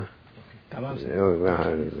تمام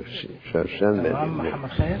تمام محمد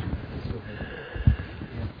خير.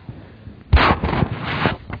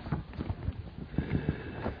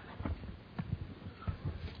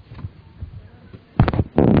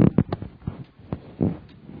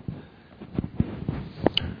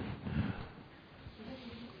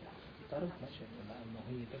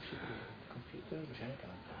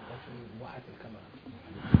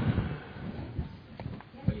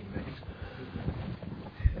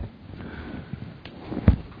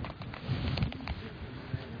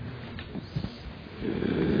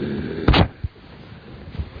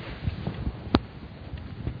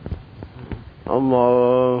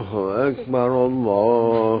 الله أكبر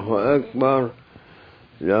الله أكبر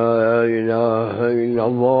لا إله إلا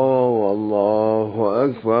الله والله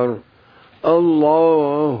أكبر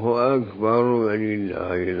الله أكبر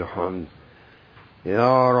ولله الحمد.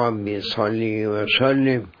 يا رب صل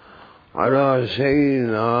وسلم على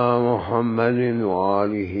سيدنا محمد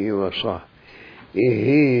وآله وصحبه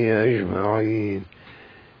أجمعين.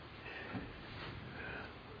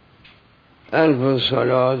 ألف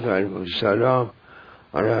صلاة ألف سلام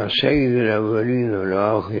على سيد الأولين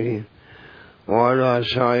والآخرين وعلى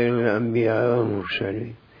سائر الأنبياء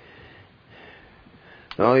والمرسلين.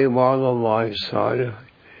 يا عباد الله الصالحين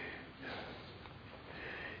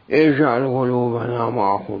اجعل قلوبنا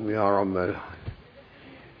معكم يا رب العالمين.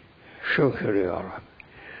 شكر يا رب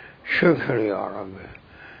شكر يا رب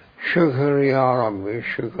شكر يا رب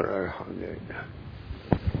شكر. الحمد لله.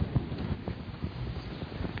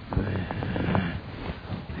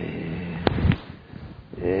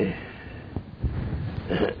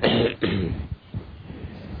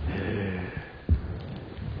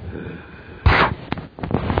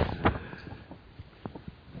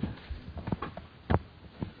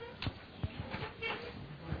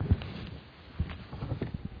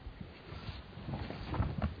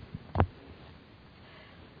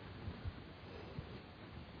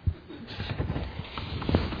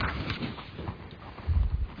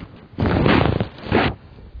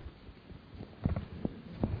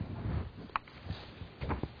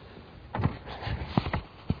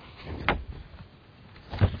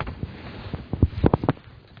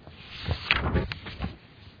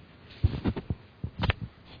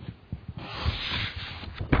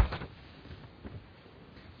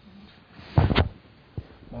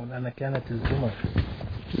 مولانا كانت الزمر،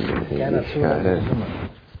 كانت سورة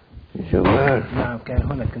الزمر. نعم كان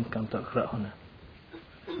هنا، كنت تقرأ هنا.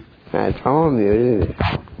 تمام يريد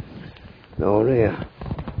دورية.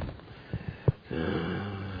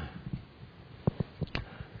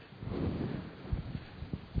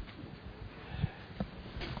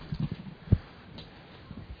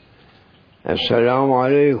 السلام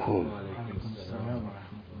عليكم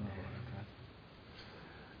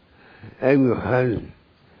أيها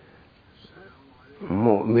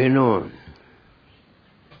المؤمنون.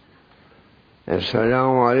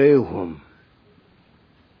 السلام عليكم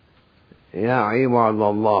يا عباد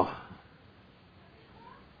الله،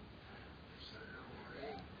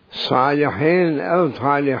 صالحين أو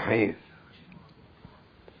طالحين.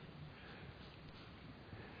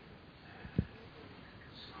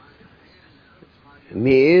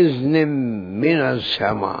 بإذن من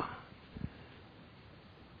السماء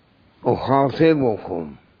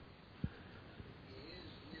أخاطبكم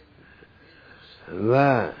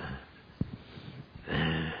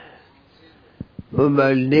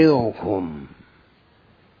وأبلغكم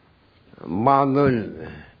بعض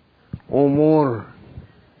الأمور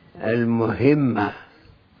المهمة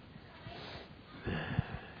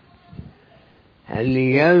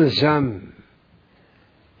اللي يلزم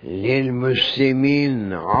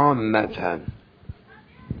للمسلمين عامة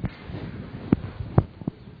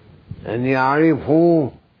أن يعرفوا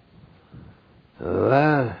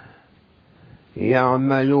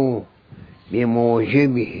ويعملوا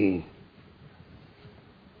بموجبه.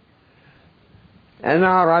 أنا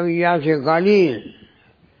عربياتي قليل،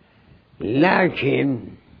 لكن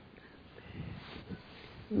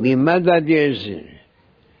بمدد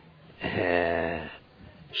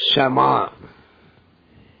السماء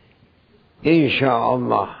إن شاء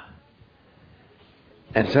الله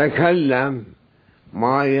أتكلم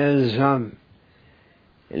ما يلزم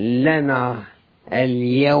لنا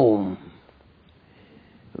اليوم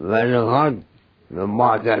والغد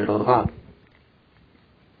وبعد الغد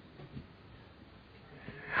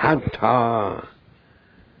حتى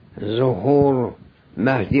ظهور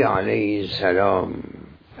مهدي عليه السلام.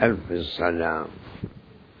 ألف السلام.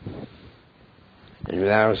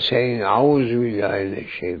 أعوذ بالله من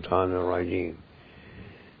الشيطان الرجيم.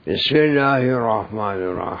 بسم الله الرحمن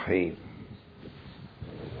الرحيم.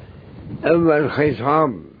 أما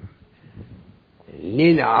الخطاب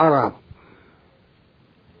للعرب،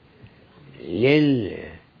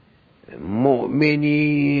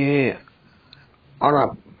 للمؤمنين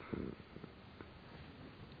عرب،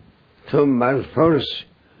 ثم الفرس،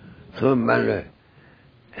 ثم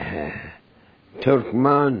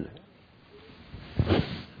التركمان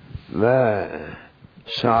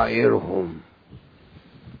وسائرهم.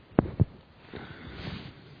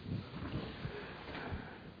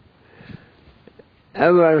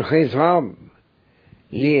 أول خطاب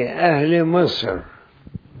لأهل مصر،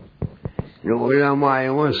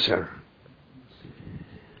 لعلماء مصر.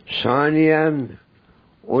 ثانيا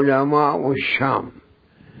علماء الشام.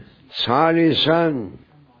 ثالثا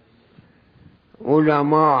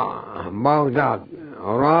علماء بغداد.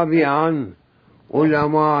 رابعا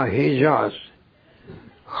علماء حجاز.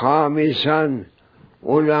 خامسا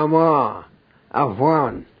علماء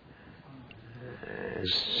أفغان.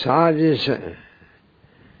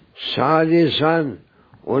 سادسا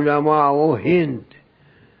علماء هند.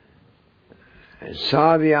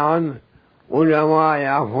 سابعا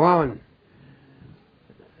علماء أفغان.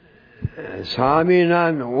 ثامنا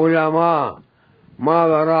علماء ما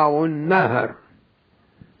وراء النهر.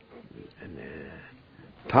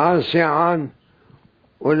 تاسعا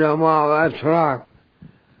علماء أتراك.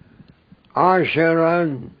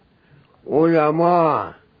 عاشرا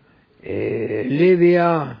علماء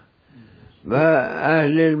ليبيا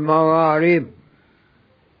وأهل المغارب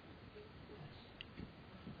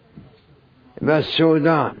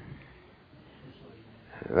والسودان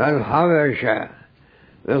والحبشة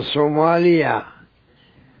والصومالية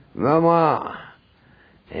وما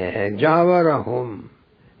جاورهم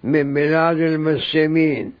من بلاد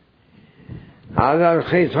المسلمين. هذا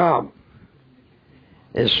الخطاب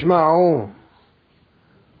اسمعوا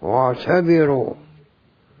واعتبروا.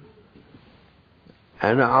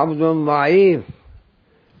 أنا عبد ضعيف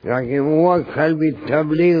لكن موكل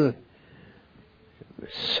بالتبليغ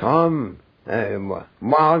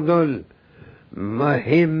بعض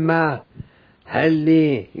المهمة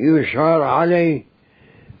اللي يشار عليه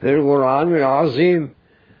في القرآن العظيم،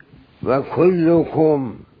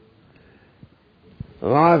 وكلكم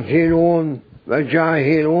غافلون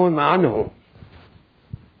وجاهلون عنه.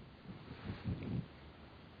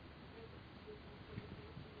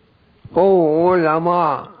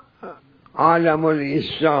 علماء عالم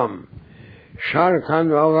الإسلام شرقا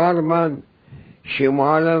وغربا،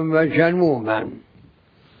 شمالا وجنوبا،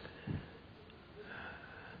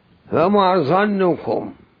 فما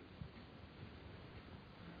ظنكم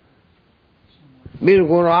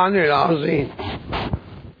بالقرآن العظيم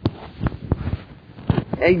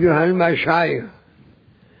أيها المشايخ؟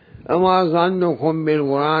 فما ظنكم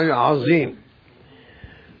بالقرآن العظيم؟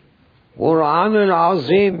 القرآن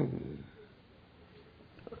العظيم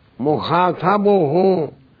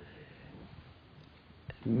مخاطبه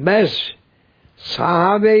بس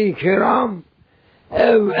صحابه کرام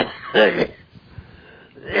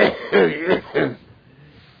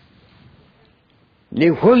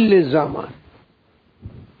لكل زمان.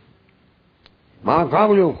 ما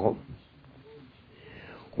قولكم؟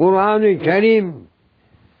 قرآن الكريم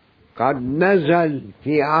قد نزل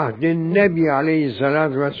في عهد النبي عليه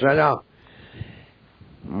الصلاة والسلام.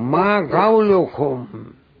 ما قولكم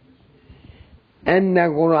أن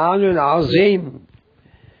القرآن العظيم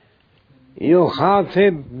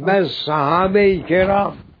يخاطب بس صحابة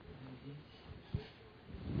الكرام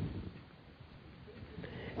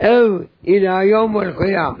أو إلى يوم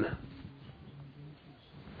القيامة؟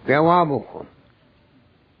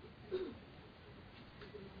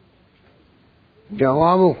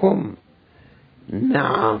 جوابكم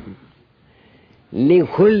نعم،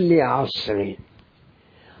 لكل عصر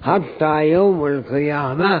حتى يوم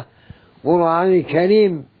القيامة القرآن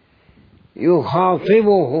الكريم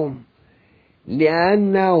يخاطبهم،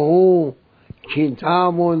 لأنه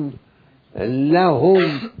كتاب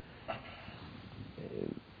لهم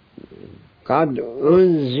قد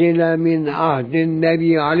أنزل من عهد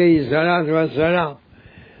النبي عليه الصلاة والسلام.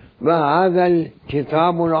 وهذا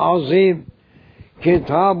الكتاب العظيم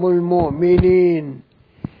كتاب المؤمنين.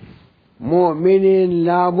 مؤمنين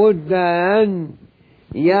لابد أن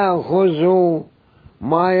يأخذوا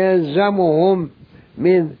ما يلزمهم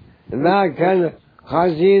من ذاك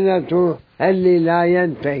الخزينة اللي لا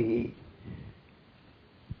ينتهي،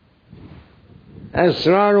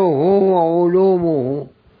 أسراره وعلومه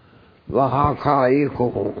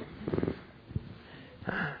وحقائقه.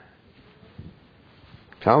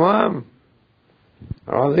 تمام؟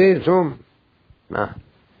 رضيتم؟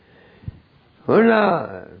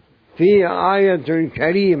 هنا في آية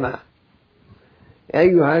كريمة: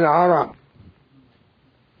 أيها العرب،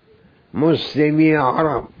 مسلمي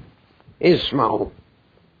عرب، اسمعوا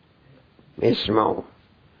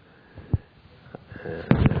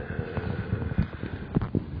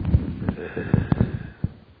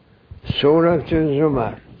سورة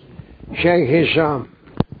الزمر. شيخ هشام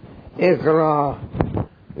اقرأ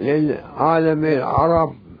للعالم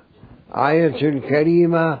العرب آية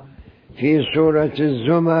الكريمة في سورة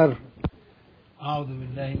الزمر. أعوذ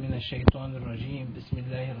بالله من الشيطان الرجيم. بسم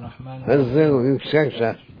الله الرحمن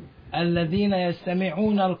الرحيم. الذين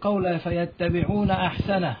يستمعون القول فيتبعون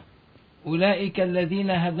أحسنه أولئك الذين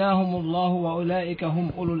هداهم الله وأولئك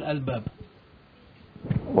هم أولو الألباب.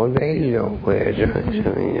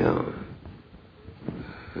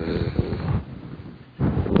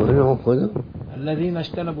 الذين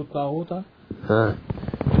اجتنبوا الطاغوت بسم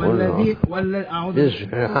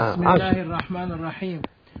الله الرحمن الرحيم.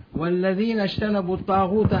 والذين اجتنبوا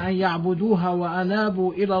الطاغوت أن يعبدوها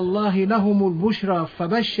وأنابوا إلى الله لهم البشرى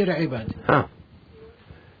فبشر عباد.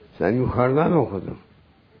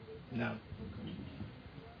 نعم.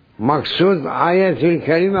 مقصود آية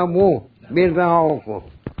الكريمة مو بيرضاكم.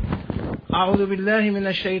 أعوذ بالله من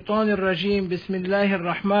الشيطان الرجيم. بسم الله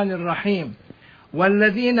الرحمن الرحيم.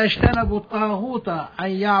 والذين اجتنبوا الطاغوت أن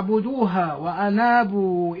يعبدوها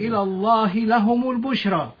وأنابوا إلى الله لهم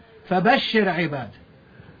البشرى فبشر عباد.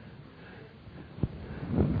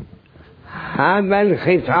 هذا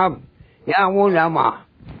الخطاب يا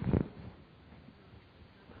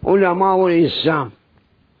علماء الإسلام،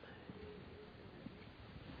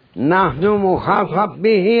 نحن مخاطب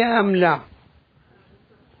به أم لا؟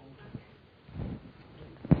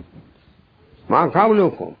 ما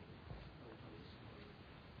قولكم؟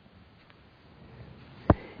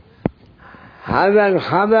 هذا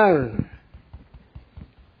الخبر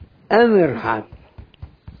أمر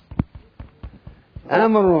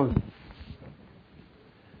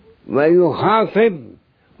ويخاطب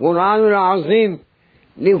القرآن العظيم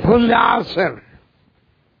لكل عصر.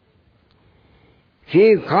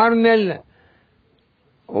 في القرن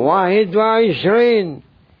 21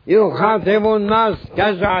 يخاطب الناس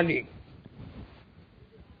كذلك.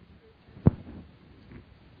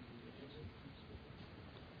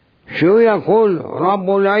 شو يقول رب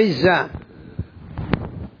العزة؟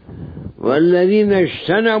 والذين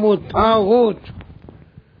اجتنبوا الطاغوت.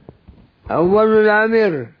 أول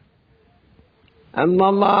الأمر أن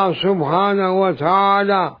الله سبحانه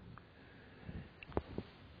وتعالى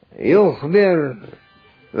يخبر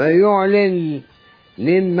ويعلن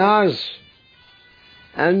للناس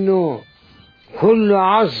أنه كل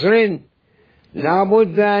عصر لا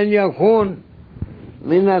بد أن يكون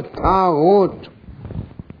من الطاغوت.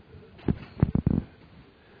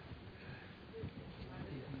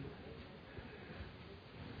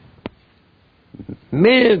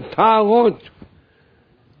 من الطاغوت.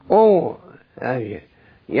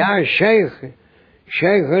 يا شيخ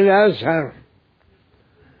الأزهر،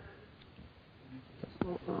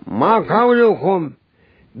 ما قولكم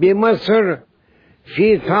بمصر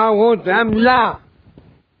في طاغوت أم لا؟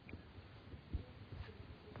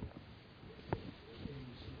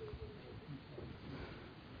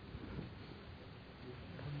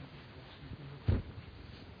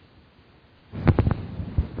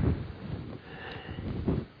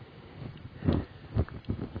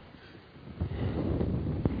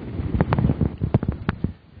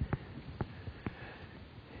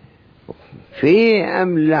 في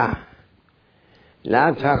أم لا؟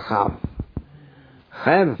 لا تخاف،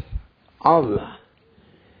 خف الله.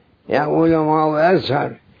 يا علماء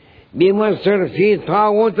الأزهر، بمصر في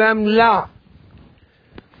طاغوت أم لا؟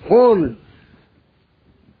 قل.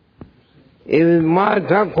 إذ ما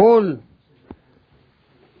تقول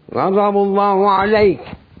غضب الله عليك.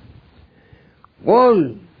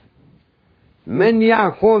 قل من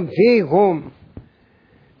يحكم فيكم،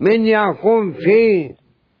 من يحكم في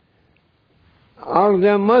أرض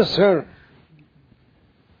مصر،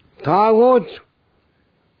 طاغوت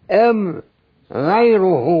أم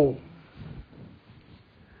غيره؟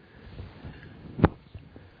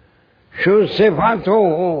 شو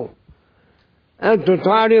صفته؟ أنتم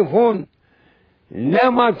تعرفون.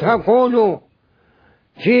 لما تقولوا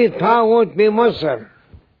في طاغوت بمصر؟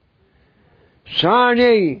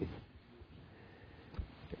 ثاني،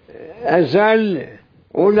 أسأل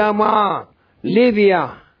علماء ليبيا،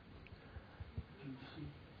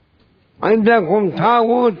 عندكم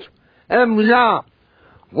طاغوت أم لا؟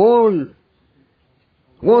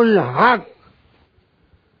 قل حق.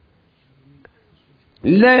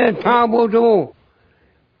 لا تعبدوا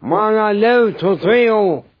ما لو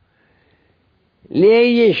تطيعوا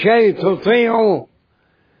لأي شيء تطيعوا.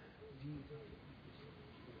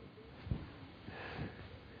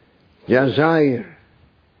 جزائر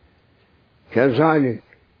كذلك،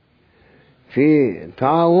 في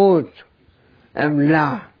طاغوت أم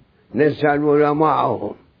لا؟ نسأل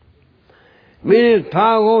علماءهم. من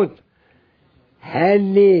الطاغوت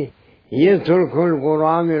هل يترك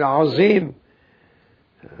القرآن العظيم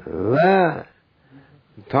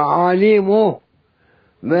وتعاليمه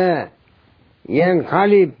ما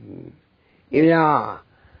ينقلب إلى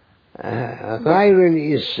غير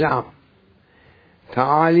الإسلام؟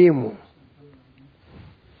 تعاليمه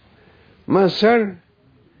مصر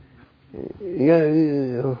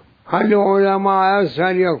هل العلماء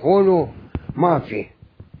أسهل يقولوا ما فيه.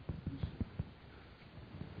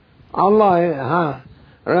 الله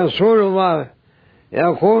رسول الله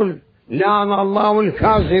يقول لعن الله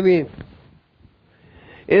الكاذبين.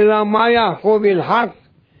 إذا ما يحكوا بالحق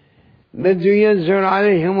بده ينزل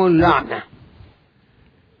عليهم اللعنة،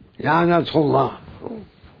 لعنة الله.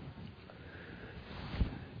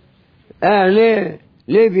 أهل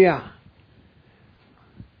ليبيا،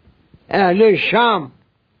 أهل الشام،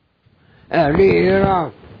 أهل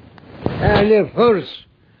العراق، أهل فرس،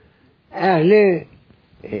 أهل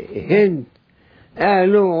هند،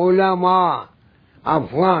 أهل علماء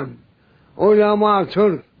أفغان، علماء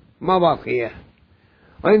ترك ما بقي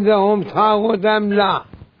عندهم طاغوت أم لا؟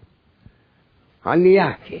 خلي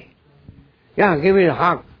يحكي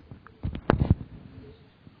بالحق.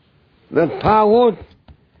 بالطاغوت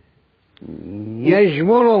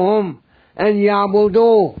يجبرهم أن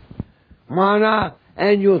يعبدوه، معنى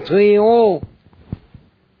أن يطيعوه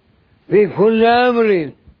في كل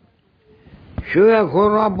أمر. شو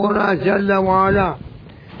يقول ربنا جل وعلا؟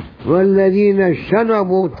 والذين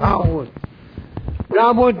اجتنبوا الطاغوت.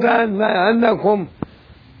 لابد أنكم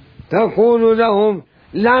تقولوا لهم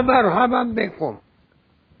لا مرحبا بكم.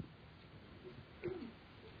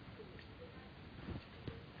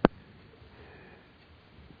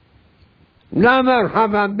 لا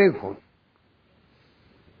مرحبا بكم.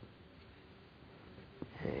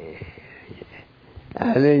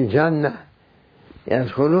 أهل الجنة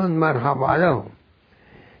يدخلون مرحبا لهم.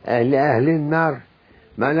 أهل النار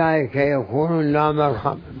ملائكة يقولون لا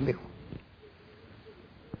مرحبا بكم.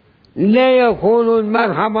 لا يقولون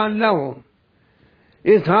مرحبا لهم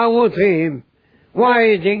لطاغوتهم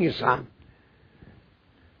واحد إنسان.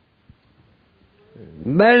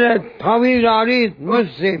 بلد طويل عريض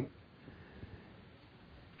مسلم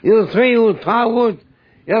يطيع الطاغوت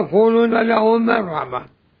يقولون له مرحبا.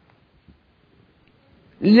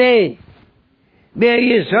 ليه؟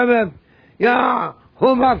 بأي سبب؟ يا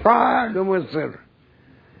هبطاء أهل مصر،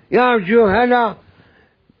 يا جهلاء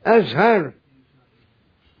أزهر،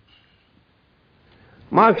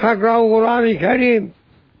 ما تقرأوا القرآن الكريم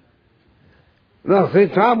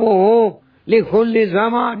وخطابه لكل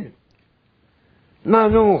زمان.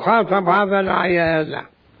 نحن نخاطب هذا الآية هذا.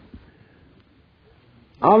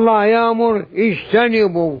 الله يأمر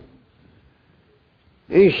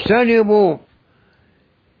اجتنبوا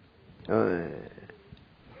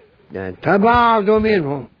تباعدوا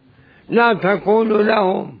منهم، لا تقولوا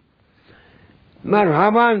لهم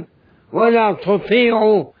مرحبا ولا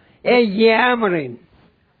تطيعوا أي أمر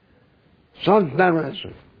صد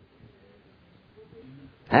الرسول.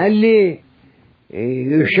 هل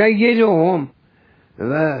يشيلهم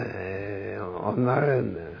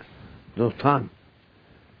ضطان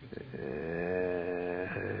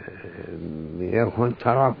يكون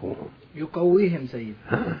طرفهم، يقويهم سيد،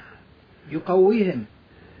 يقويهم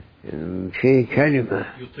في كلمة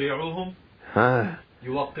يطيعوهم،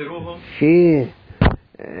 يوقروهم، في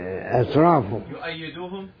أطرافهم،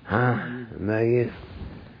 يؤيدوهم. ما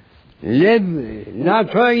لا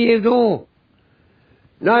تؤيدوه،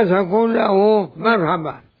 لا تقول له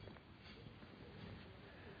مرحبا.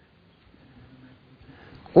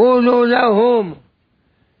 قولوا لهم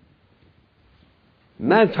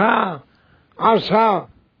متى عصى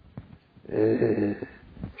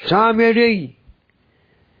سامري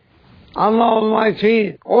الله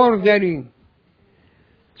Almighty ordering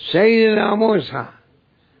سيدنا موسى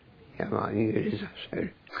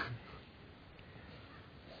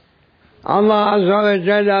الله عز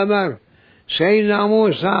وجل أمر سيدنا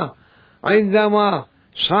موسى عندما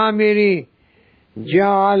سامري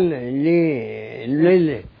جعل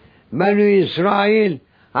لبني إسرائيل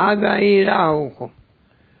هذا إلهكم،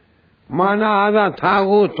 معنى هذا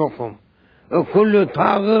طاغوتكم، وكل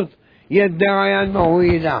طاغوت يدعي أنه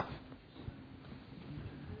إله،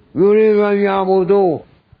 يريد أن يعبدوه،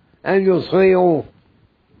 أن يطيعوه.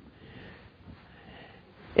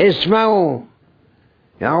 اسمعوا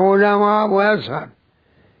يا علماء وأزهر،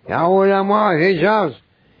 يا علماء حجاز،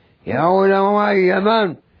 يا علماء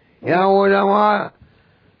اليمن، يا علماء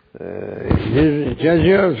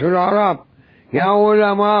جزيرة العرب، يا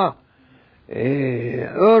علماء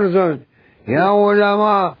أردن، يا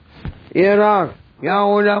علماء العراق، يا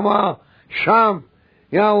علماء الشام،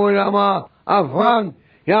 يا علماء أفغان،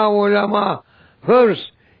 يا علماء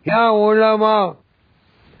فرس، يا علماء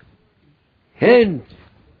هند،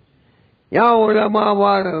 يا علماء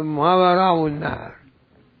ما وراء النهر.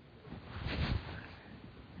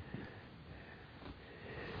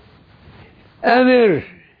 أمر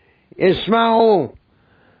اسمعوا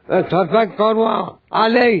تفكروا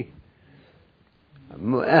عليه،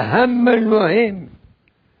 أهم المهم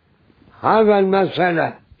هذا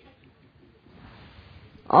المسألة.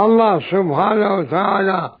 الله سبحانه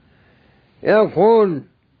وتعالى يقول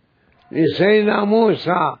لسيدنا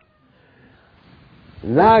موسى: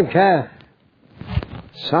 ذاك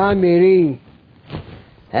سامري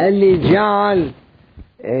اللي جعل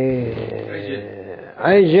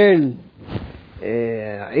عجل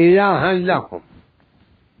إلها لكم.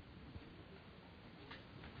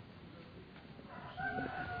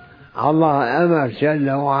 الله أمر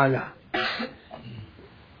جل وعلا: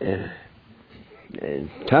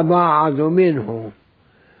 تباعدوا منه،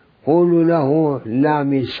 قولوا له لا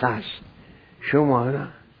مساس. شو معنى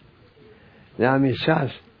لا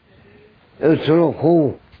مساس؟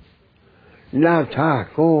 اتركوه، لا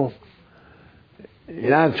تحكوا،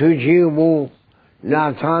 لا تجيبوا،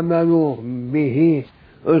 لا تعملوا به،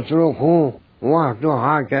 اتركوه وحده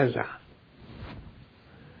هكذا.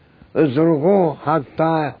 اتركوه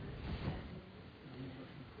حتى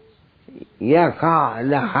يقع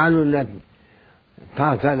لحاله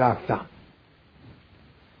تحت الأقدام.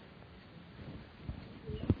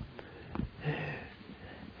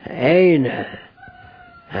 أين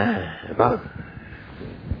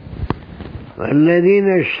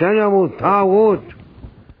الذين اجتنبوا الطاغوت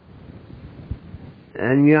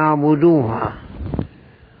أن يعبدوها؟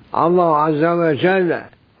 الله عز وجل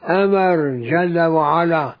أمر جل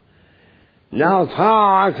وعلا: لا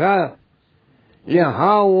طاعة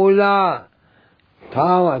لهؤلاء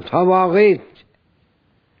طواغيت،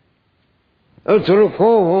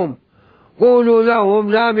 اتركوهم، قولوا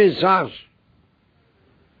لهم لا مساس.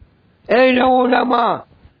 أين علماء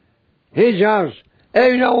حجاز؟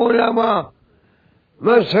 أين علماء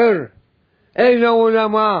مصر؟ أين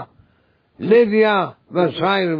علماء ليبيا؟ بصائر